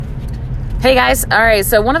Hey guys, all right,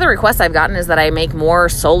 so one of the requests I've gotten is that I make more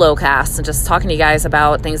solo casts and just talking to you guys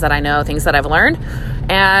about things that I know, things that I've learned.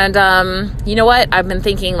 And you know what? I've been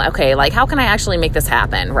thinking, okay, like how can I actually make this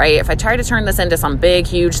happen, right? If I try to turn this into some big,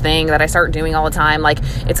 huge thing that I start doing all the time, like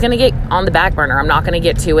it's going to get on the back burner. I'm not going to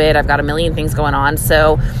get to it. I've got a million things going on.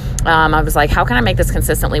 So I was like, how can I make this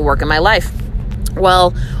consistently work in my life?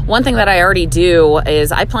 Well, one thing that I already do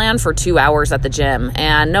is I plan for 2 hours at the gym,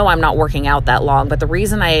 and no, I'm not working out that long, but the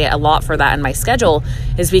reason I allot for that in my schedule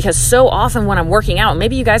is because so often when I'm working out,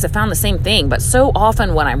 maybe you guys have found the same thing, but so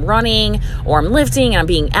often when I'm running or I'm lifting and I'm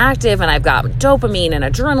being active and I've got dopamine and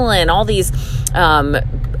adrenaline, all these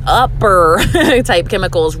upper type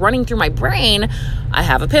chemicals running through my brain, I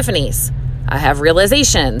have epiphanies. I have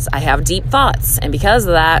realizations, I have deep thoughts, and because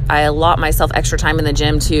of that, I allot myself extra time in the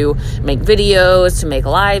gym to make videos, to make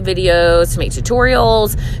live videos, to make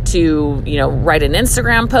tutorials, to, write an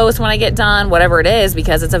Instagram post when I get done, whatever it is,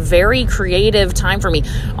 because it's a very creative time for me.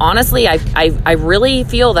 Honestly, I really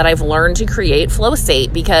feel that I've learned to create flow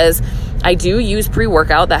state because I do use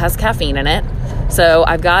pre-workout that has caffeine in it. So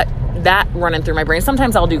I've got that running through my brain.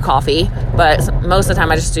 Sometimes I'll do coffee, but most of the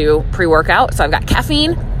time I just do pre-workout. So I've got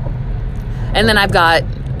caffeine, and then I've got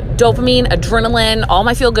dopamine, adrenaline, all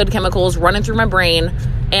my feel-good chemicals running through my brain,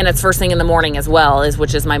 and it's first thing in the morning as well,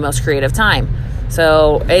 which is my most creative time.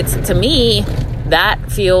 So to me,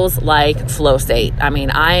 that feels like flow state. I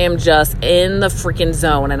mean, I am just in the freaking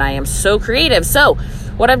zone, and I am so creative. So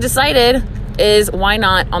what I've decided is why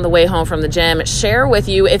not on the way home from the gym share with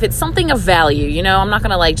you if it's something of value. I'm not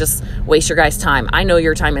going to just waste your guys' time. I know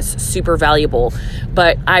your time is super valuable,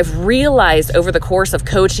 but I've realized over the course of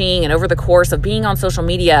coaching and over the course of being on social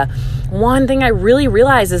media, one thing I really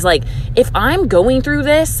realize is if I'm going through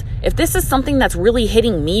this, if this is something that's really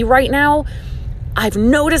hitting me right now, I've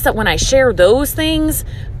noticed that when I share those things,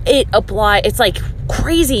 it's like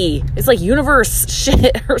crazy. It's like universe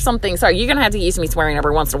shit or something. Sorry, you're going to have to use me swearing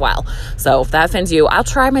every once in a while. So if that offends you, I'll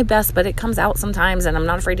try my best, but it comes out sometimes, and I'm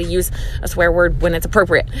not afraid to use a swear word when it's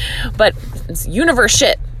appropriate. But it's universe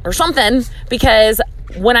shit or something, because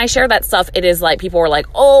when I share that stuff, it is like people are like,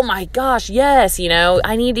 oh my gosh, yes,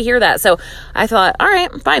 I need to hear that. So I thought, all right,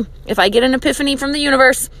 fine. If I get an epiphany from the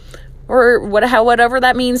universe, or whatever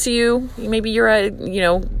that means to you, maybe you're a,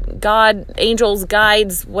 God, angels,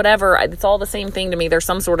 guides, whatever. It's all the same thing to me. There's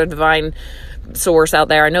some sort of divine source out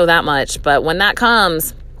there. I know that much. But when that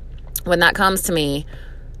comes to me,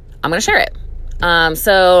 I'm going to share it.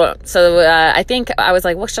 So I think I was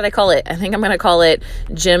like, what should I call it? I think I'm going to call it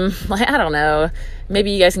gym. I don't know.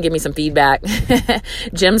 Maybe you guys can give me some feedback.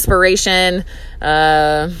 Gymspiration,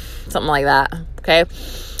 something like that. Okay.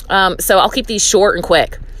 So I'll keep these short and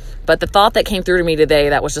quick. But the thought that came through to me today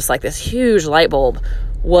that was just like this huge light bulb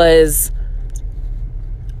was,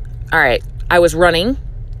 all right, I was running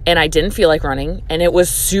and I didn't feel like running, and it was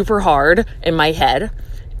super hard in my head.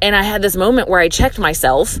 And I had this moment where I checked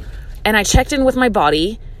myself and I checked in with my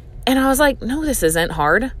body, and I was like, no, this isn't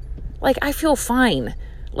hard. I feel fine.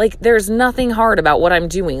 There's nothing hard about what I'm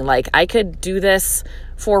doing. I could do this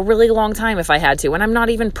for a really long time if I had to. And I'm not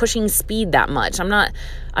even pushing speed that much.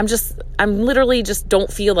 I'm literally just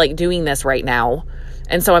don't feel like doing this right now.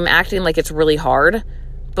 And so I'm acting like it's really hard.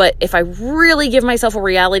 But if I really give myself a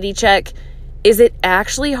reality check, is it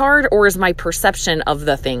actually hard, or is my perception of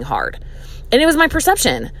the thing hard? And it was my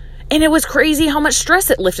perception. And it was crazy how much stress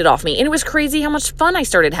it lifted off me. And it was crazy how much fun I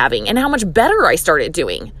started having and how much better I started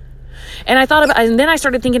doing. And and then I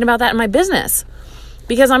started thinking about that in my business,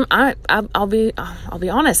 because I'll be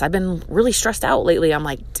honest, I've been really stressed out lately. I'm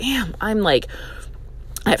like, damn,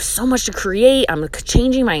 I have so much to create. I'm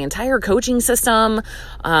changing my entire coaching system.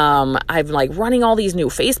 I'm running all these new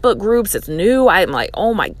Facebook groups. It's new. I'm like,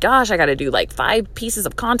 oh my gosh, I got to do 5 pieces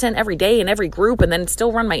of content every day in every group, and then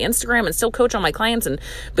still run my Instagram and still coach on my clients and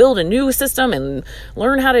build a new system and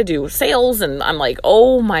learn how to do sales. And I'm like,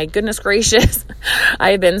 oh my goodness gracious.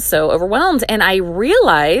 I've been so overwhelmed. And I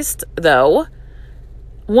realized, though,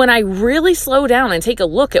 when I really slow down and take a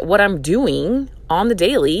look at what I'm doing on the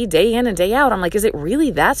daily, day in and day out, I'm like, is it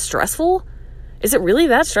really that stressful? Is it really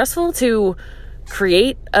that stressful to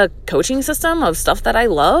create a coaching system of stuff that I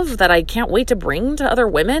love, that I can't wait to bring to other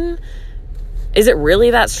women? Is it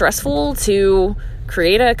really that stressful to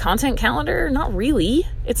create a content calendar? Not really.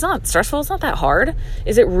 It's not stressful. It's not that hard.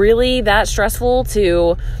 Is it really that stressful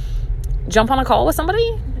to jump on a call with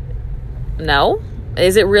somebody? No.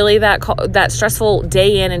 Is it really that stressful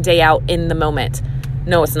day in and day out in the moment?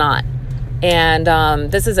 No, it's not. And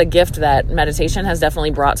this is a gift that meditation has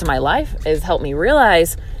definitely brought to my life, is helped me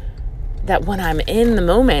realize that when I'm in the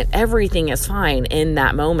moment, everything is fine in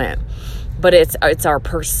that moment. but it's our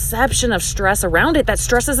perception of stress around it that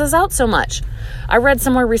stresses us out so much. I read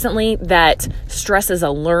somewhere recently that stress is a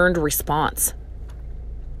learned response.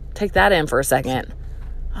 Take that in for a second.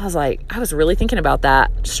 I was really thinking about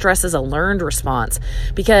that. Stress is a learned response,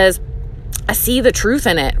 because I see the truth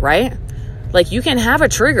in it, right? Like, you can have a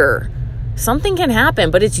trigger. Something can happen,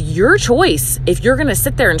 but it's your choice if you're going to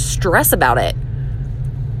sit there and stress about it.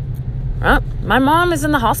 My mom is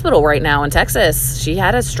in the hospital right now in Texas. She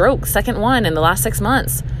had a stroke, second one in the last 6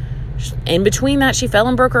 months. In between that, she fell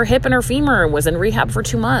and broke her hip and her femur and was in rehab for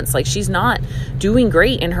 2 months. Like, she's not doing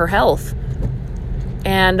great in her health.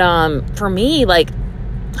 And for me, like,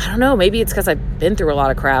 I don't know, maybe it's because I've been through a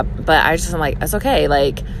lot of crap, but I'm like, that's okay.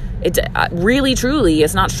 Like, it really, truly,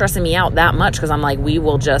 it's not stressing me out that much, because I'm like, we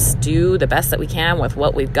will just do the best that we can with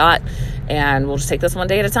what we've got, and we'll just take this one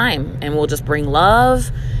day at a time, and we'll just bring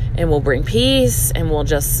love, and we'll bring peace, and we'll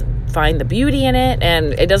just find the beauty in it,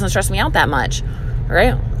 and it doesn't stress me out that much,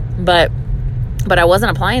 right? But I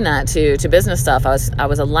wasn't applying that to business stuff. I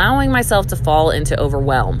was allowing myself to fall into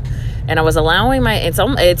overwhelm, and I was allowing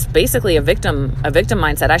it's basically a victim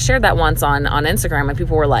mindset. I shared that once on Instagram, and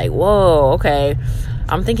people were like, whoa, okay.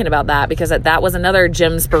 I'm thinking about that, because that was another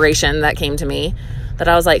gym inspiration that came to me, that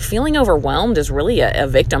I was like, feeling overwhelmed is really a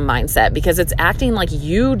victim mindset, because it's acting like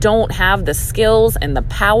you don't have the skills and the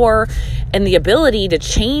power and the ability to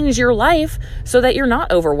change your life so that you're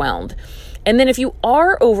not overwhelmed. And then if you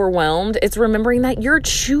are overwhelmed, it's remembering that you're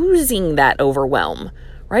choosing that overwhelm,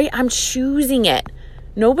 right? I'm choosing it.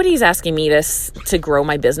 Nobody's asking me to grow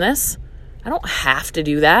my business. I don't have to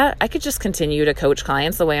do that. I could just continue to coach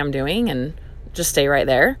clients the way I'm doing and just stay right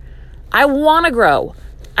there. I want to grow.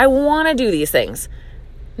 I want to do these things.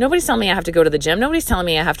 Nobody's telling me I have to go to the gym. Nobody's telling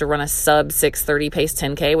me I have to run a sub 6:30 pace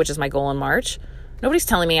 10K, which is my goal in March. Nobody's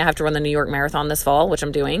telling me I have to run the New York Marathon this fall, which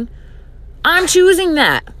I'm doing. I'm choosing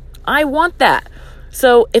that. I want that.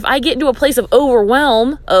 So if I get into a place of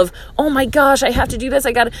overwhelm of, oh my gosh, I have to do this.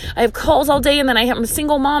 I have calls all day, and then I'm a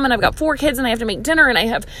single mom, and I've got 4 kids, and I have to make dinner, and I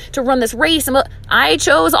have to run this race. And I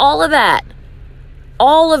chose all of that.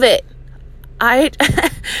 All of it.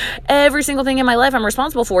 Every single thing in my life I'm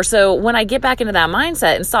responsible for. So when I get back into that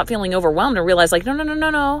mindset and stop feeling overwhelmed and realize, like,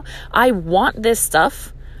 no, I want this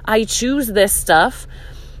stuff. I choose this stuff.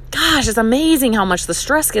 Gosh, it's amazing how much the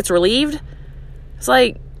stress gets relieved. It's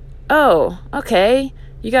like, oh, okay.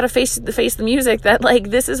 You got to face the music that,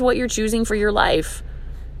 like, this is what you're choosing for your life.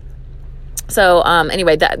 So,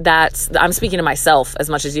 anyway, that's, I'm speaking to myself as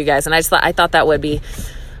much as you guys. And I thought that would be,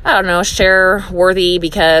 I don't know, share worthy,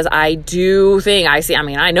 because I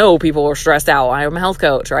know people are stressed out. I'm a health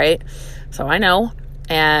coach, right? So I know.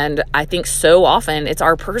 And I think so often it's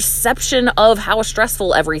our perception of how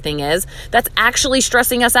stressful everything is that's actually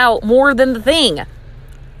stressing us out more than the thing.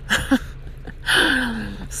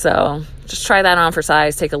 So just try that on for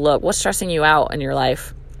size. Take a look. What's stressing you out in your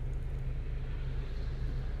life?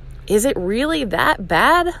 Is it really that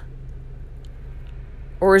bad?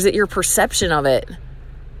 Or is it your perception of it?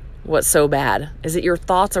 What's so bad? Is it your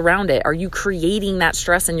thoughts around it? Are you creating that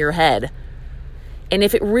stress in your head? And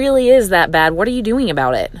if it really is that bad, what are you doing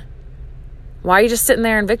about it? Why are you just sitting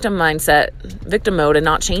there in victim mode, and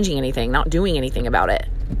not changing anything, not doing anything about it?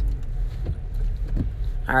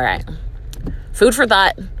 All right. Food for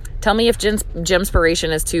thought. Tell me if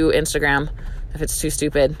Gymspiration is too Instagram, if it's too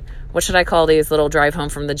stupid. What should I call these little drive home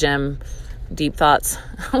from the gym deep thoughts?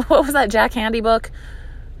 What was that Jack Handy book?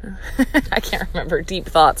 I can't remember. Deep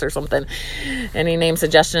thoughts or something. Any name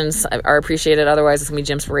suggestions are appreciated. Otherwise, it's going to be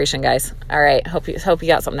Gymspiration, guys. All right. Hope you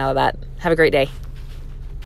got something out of that. Have a great day.